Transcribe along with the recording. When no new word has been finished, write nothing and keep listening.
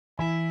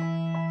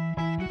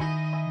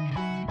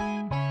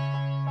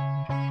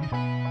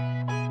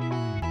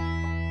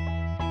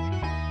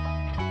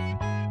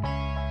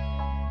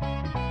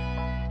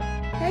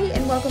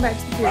and welcome back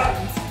to the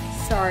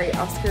Kitchens. Sorry,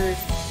 Oscar's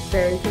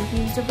very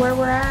confused of where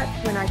we're at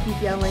when I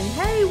keep yelling,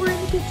 hey, we're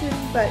in the kitchen,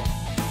 but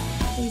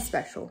he's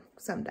special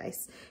some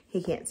days.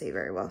 He can't see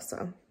very well,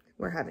 so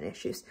we're having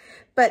issues.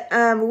 But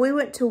we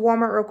went to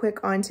Walmart real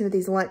quick on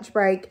Timothy's lunch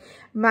break.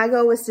 My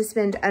goal was to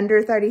spend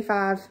under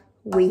 $35.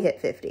 We hit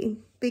 50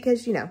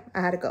 because, you know, I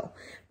had a goal.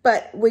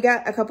 But we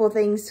got a couple of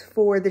things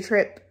for the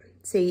trip.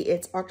 See,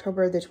 it's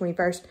October the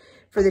 21st.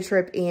 For the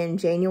trip in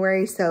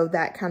January, so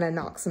that kind of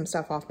knocks some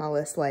stuff off my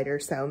list later,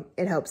 so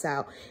it helps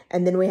out.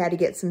 And then we had to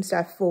get some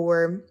stuff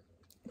for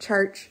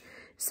church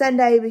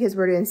Sunday because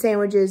we're doing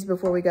sandwiches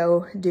before we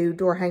go do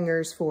door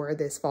hangers for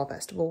this fall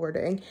festival we're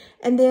doing.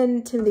 And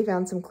then Timothy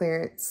found some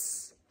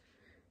clearance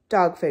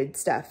dog food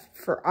stuff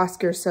for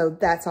Oscar, so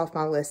that's off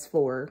my list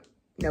for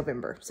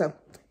November. So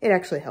it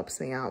actually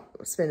helps me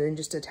out spending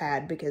just a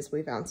tad because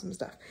we found some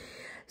stuff.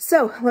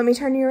 So let me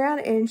turn you around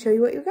and show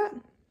you what you got.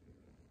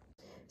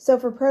 So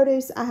for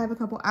produce, I have a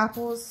couple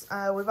apples.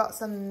 We bought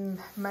some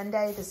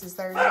Monday. This is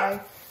Thursday.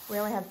 We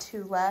only have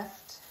 2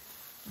 left.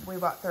 We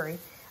bought 3.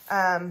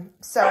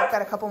 So I've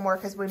got a couple more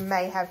because we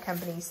may have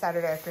company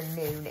Saturday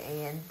afternoon,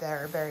 and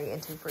they're very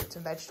into fruits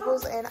and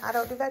vegetables, and I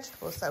don't do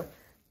vegetables, so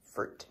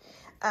fruit.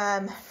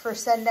 For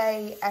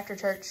Sunday after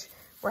church,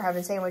 we're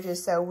having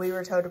sandwiches, so we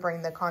were told to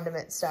bring the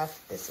condiment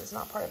stuff. This is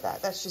not part of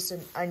that. That's just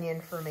an onion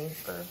for me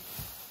for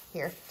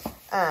here.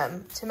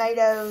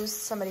 Tomatoes,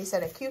 somebody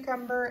said a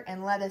cucumber,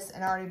 and lettuce,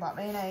 and I already bought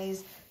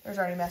mayonnaise. There's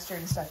already mustard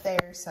and stuff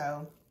there,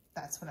 so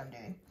that's what I'm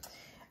doing.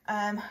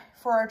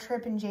 For our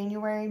trip in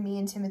January, me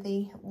and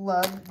Timothy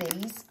love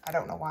these. I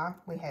don't know why.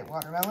 We hate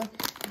watermelon.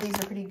 These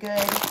are pretty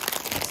good,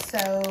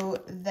 so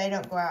they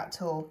don't go out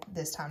till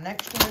this time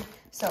next year,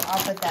 so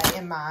I'll put that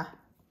in my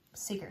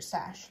secret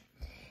stash.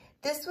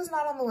 This was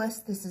not on the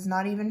list. This is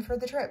not even for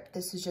the trip.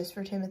 This is just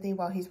for Timothy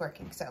while he's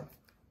working, so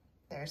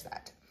there's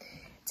that.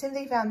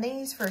 Timothy found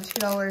these for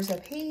 $2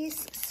 a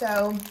piece,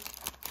 so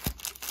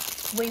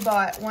we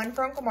bought one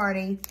for Uncle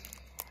Marty,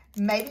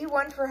 maybe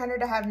one for Hunter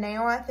to have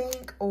now, I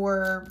think,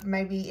 or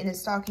maybe in his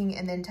stocking,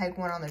 and then take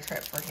one on the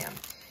trip for him.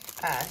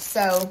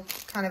 So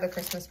kind of a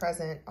Christmas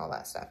present, all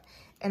that stuff.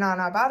 And on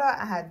Ibotta,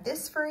 I had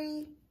this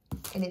free,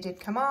 and it did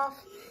come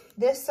off.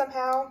 This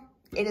somehow,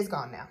 it is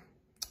gone now.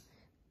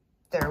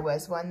 There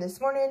was one this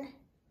morning.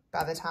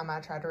 By the time I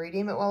tried to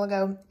redeem it a while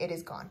ago, it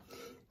is gone.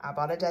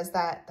 Ibotta does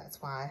that.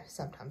 That's why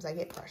sometimes I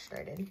get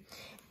frustrated.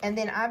 And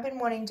then I've been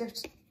wanting to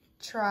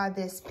try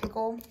this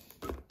pickle,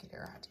 get it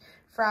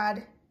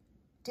right,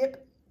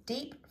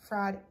 deep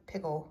fried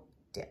pickle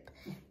dip.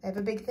 They have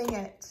a big thing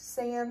at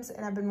Sam's,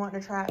 and I've been wanting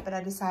to try it, but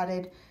I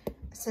decided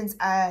since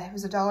it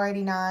was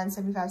 $1.89,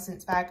 75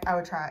 cents back, I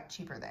would try it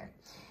cheaper there.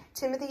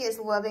 Timothy is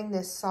loving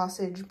this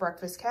sausage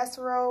breakfast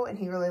casserole, and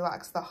he really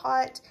likes the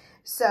hot,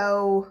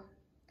 so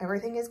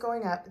everything is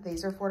going up.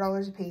 These are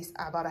 $4 a piece.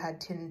 Ibotta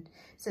had 10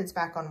 cents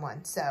back on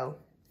one. So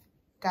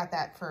got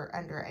that for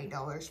under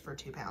 $8 for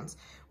 2 pounds,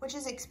 which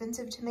is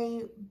expensive to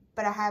me,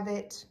 but I have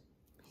it.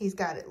 He's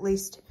got at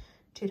least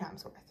 2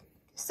 times worth.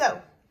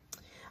 So,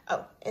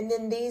 oh, and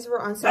then these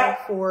were on sale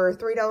for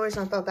 $3, and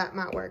I thought that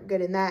might work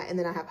good in that. And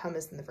then I have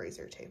hummus in the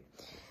freezer too.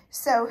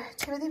 So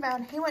Timothy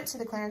found, he went to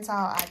the clearance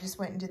aisle. I just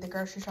went and did the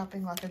grocery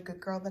shopping like a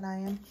good girl that I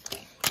am.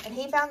 And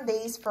he found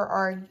these for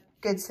our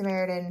Good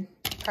Samaritan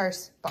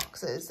purse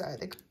boxes,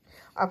 the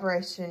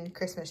Operation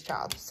Christmas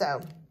Child. So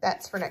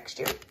that's for next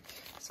year.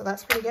 So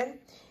that's pretty good.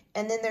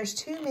 And then there's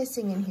 2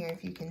 missing in here,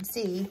 if you can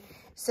see.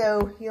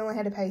 So you only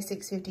had to pay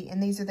 $6.50,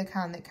 and these are the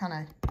kind that kind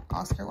of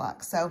Oscar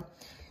likes. So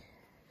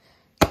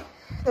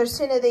there's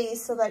 10 of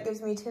these, so that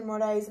gives me 10 more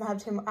days, and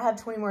I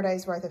have 20 more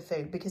days worth of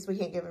food because we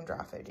can't give him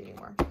dry food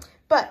anymore.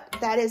 But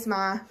that is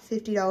my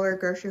 $50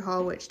 grocery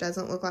haul, which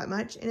doesn't look like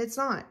much, and it's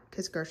not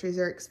because groceries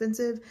are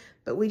expensive,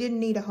 but we didn't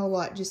need a whole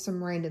lot, just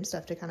some random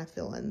stuff to kind of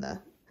fill in the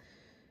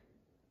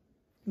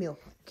meal.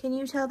 Can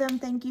you tell them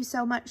thank you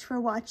so much for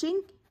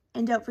watching?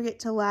 And don't forget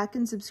to like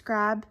and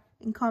subscribe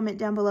and comment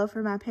down below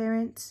for my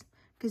parents,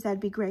 because that'd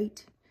be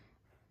great.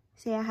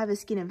 See, I have a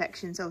skin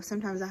infection, so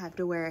sometimes I have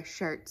to wear a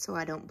shirt so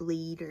I don't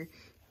bleed or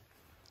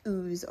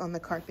ooze on the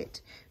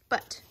carpet.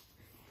 But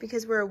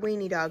because we're a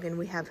weenie dog and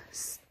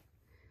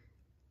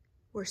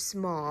we're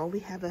small, we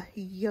have a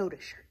Yoda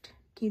shirt.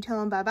 Can you tell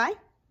them bye-bye?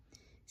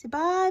 Say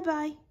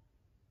bye-bye.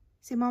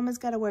 Say Mama's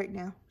got to work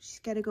now. She's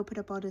got to go put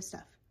up all this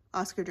stuff.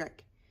 Oscar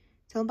Drake.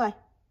 Tell them bye.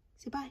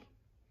 Say bye.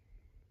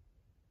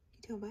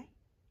 Can you tell them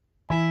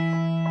bye?